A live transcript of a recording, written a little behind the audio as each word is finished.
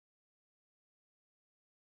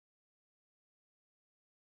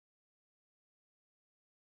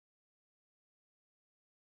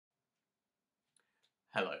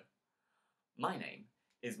Hello, my name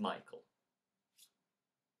is Michael,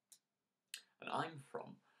 and I'm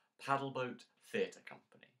from Paddleboat Theatre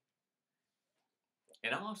Company.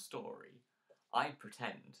 In our story, I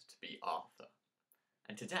pretend to be Arthur,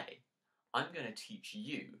 and today I'm going to teach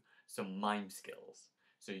you some mime skills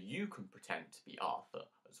so you can pretend to be Arthur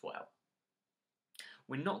as well.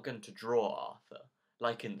 We're not going to draw Arthur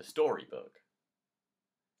like in the storybook.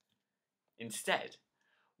 Instead,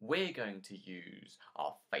 we're going to use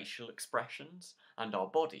our facial expressions and our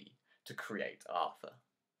body to create Arthur.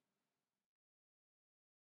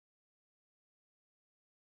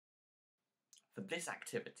 For this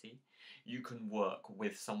activity, you can work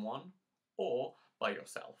with someone or by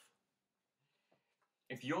yourself.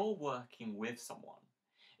 If you're working with someone,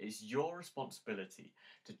 it's your responsibility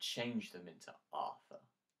to change them into Arthur.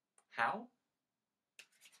 How?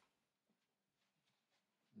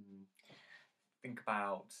 Think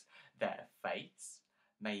about their face,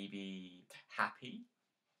 maybe happy,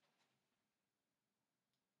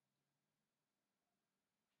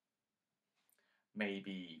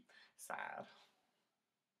 maybe sad.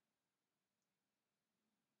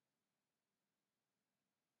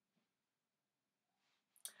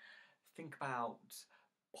 Think about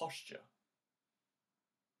posture.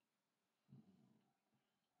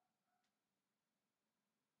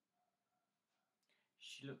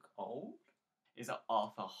 She look old? Is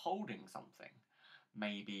Arthur holding something?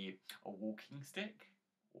 Maybe a walking stick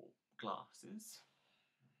or glasses?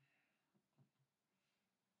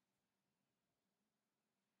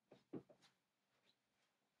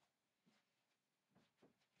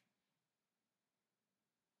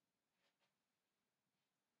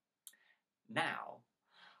 Now,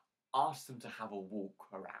 ask them to have a walk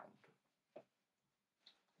around.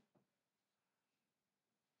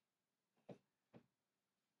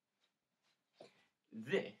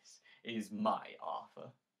 This is my Arthur.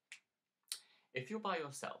 If you're by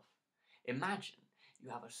yourself, imagine you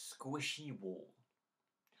have a squishy wall.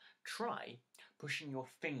 Try pushing your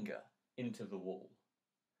finger into the wall.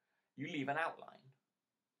 You leave an outline.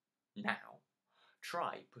 Now,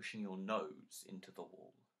 try pushing your nose into the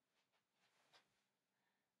wall.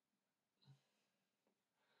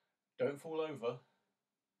 Don't fall over.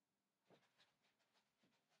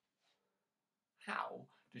 How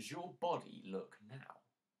does your body look now?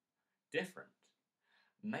 Different.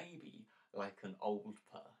 Maybe like an old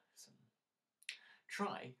person.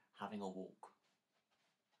 Try having a walk.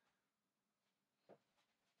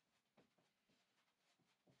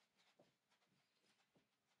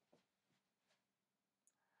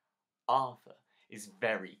 Arthur is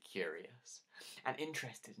very curious and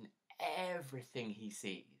interested in everything he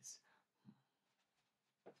sees.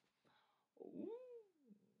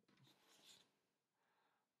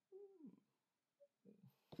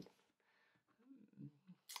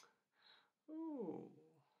 Ooh.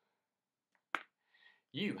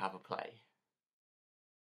 You have a play.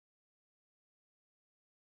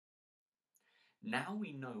 Now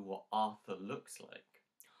we know what Arthur looks like.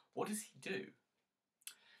 What does he do?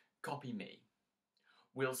 Copy me.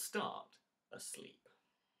 We'll start asleep.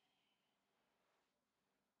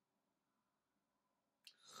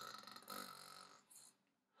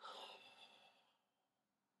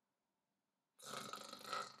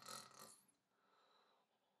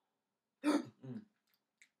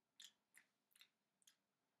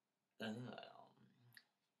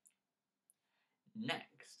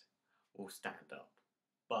 Next, we'll stand up,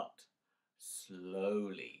 but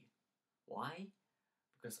slowly. Why?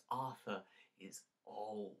 Because Arthur is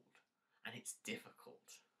old and it's difficult.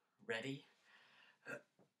 Ready?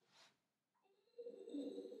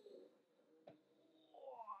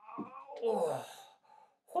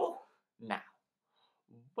 Now,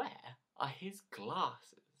 where are his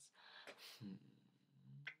glasses?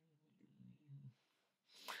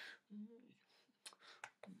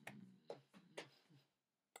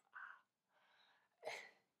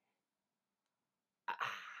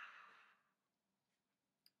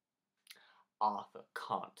 Arthur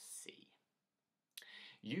can't see.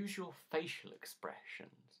 Use your facial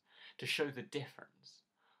expressions to show the difference.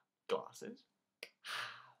 Glasses?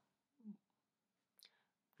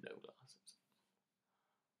 No glasses.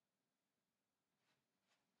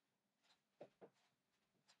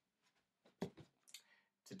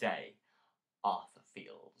 Today, Arthur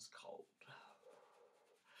feels cold.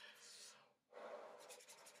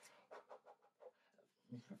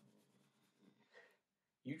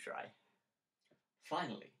 You try.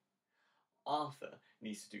 Finally, Arthur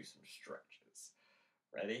needs to do some stretches.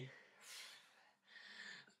 Ready?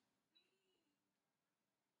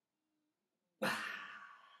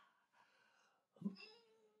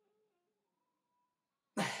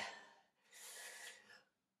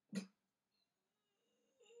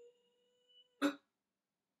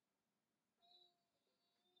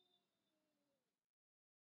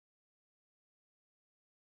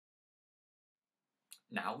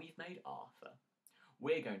 Now we've made Arthur,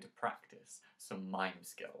 we're going to practice some mime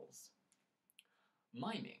skills.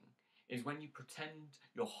 Miming is when you pretend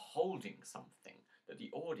you're holding something that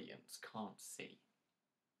the audience can't see.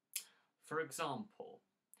 For example,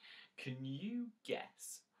 can you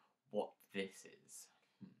guess what this is?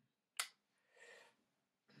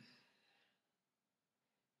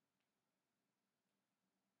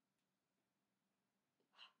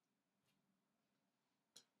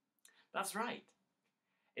 That's right.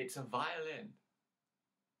 It's a violin.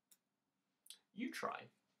 You try.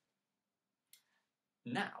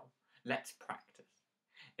 Now, let's practice.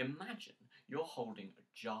 Imagine you're holding a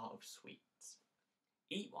jar of sweets.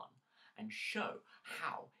 Eat one and show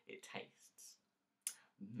how it tastes.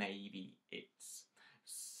 Maybe it's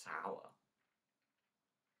sour.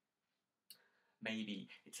 Maybe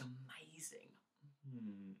it's amazing.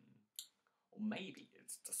 Or maybe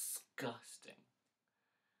it's disgusting.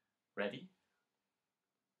 Ready?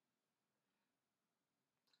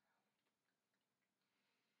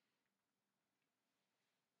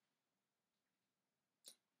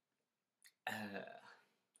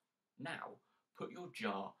 Now, put your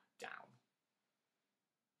jar down.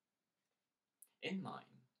 In mime,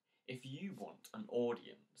 if you want an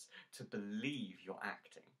audience to believe you're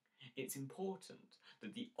acting, it's important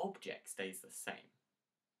that the object stays the same.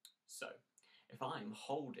 So, if I'm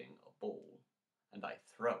holding a ball and I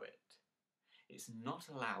throw it, it's not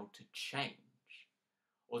allowed to change,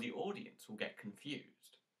 or the audience will get confused.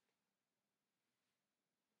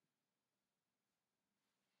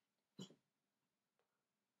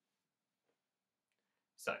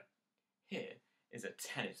 So, here is a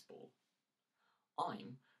tennis ball.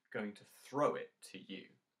 I'm going to throw it to you,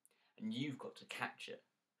 and you've got to catch it.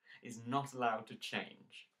 It's not allowed to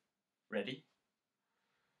change. Ready?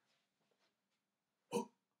 Oh.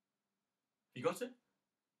 You got it?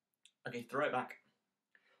 Okay, throw it back.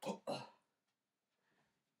 Oh.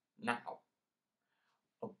 Now,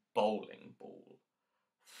 a bowling ball.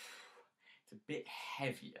 It's a bit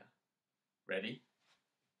heavier. Ready?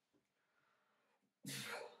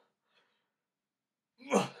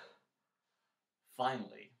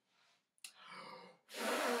 Finally.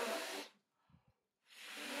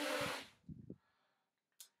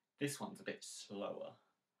 This one's a bit slower.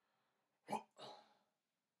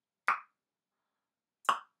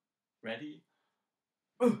 Ready?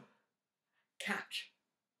 Catch.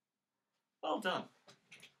 Well done.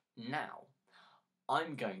 Now,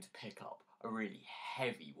 I'm going to pick up a really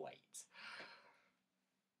heavy weight.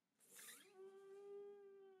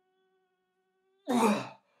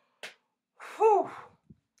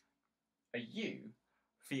 Are you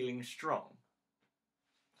feeling strong?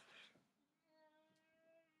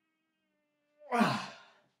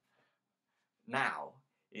 Now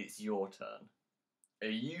it's your turn. Are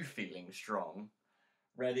you feeling strong?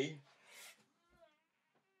 Ready?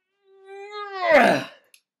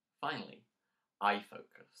 Finally, eye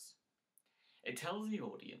focus. It tells the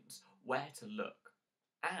audience where to look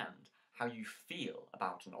and how you feel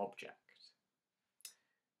about an object.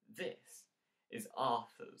 This is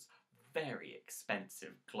Arthur's very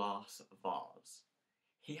expensive glass vase.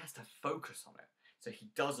 He has to focus on it so he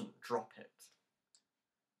doesn't drop it.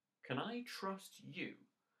 Can I trust you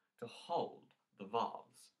to hold the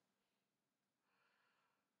vase?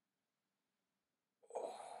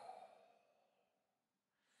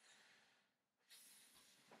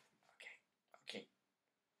 Okay.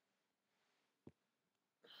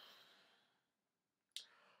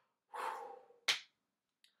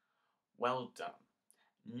 Well done.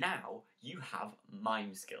 Now you have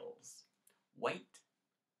mime skills. Weight,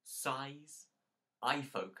 size, eye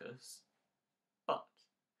focus. But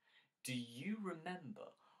do you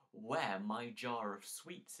remember where my jar of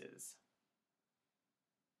sweets is?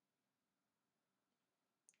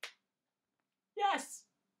 Yes!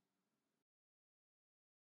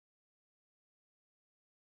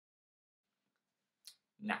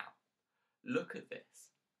 Now, look at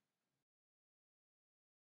this.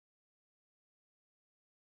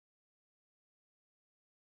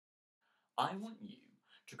 I want you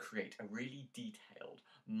to create a really detailed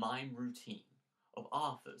mime routine of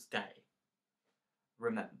Arthur's day.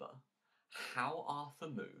 Remember how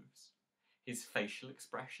Arthur moves, his facial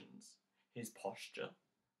expressions, his posture,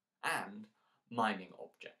 and miming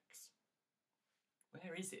objects.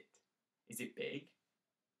 Where is it? Is it big,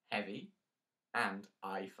 heavy, and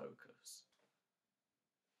eye focus?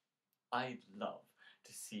 I'd love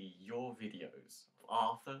to see your videos of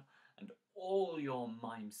Arthur and all your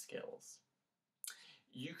mime skills.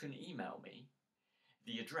 You can email me.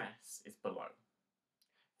 The address is below.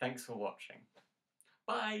 Thanks for watching.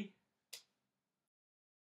 Bye!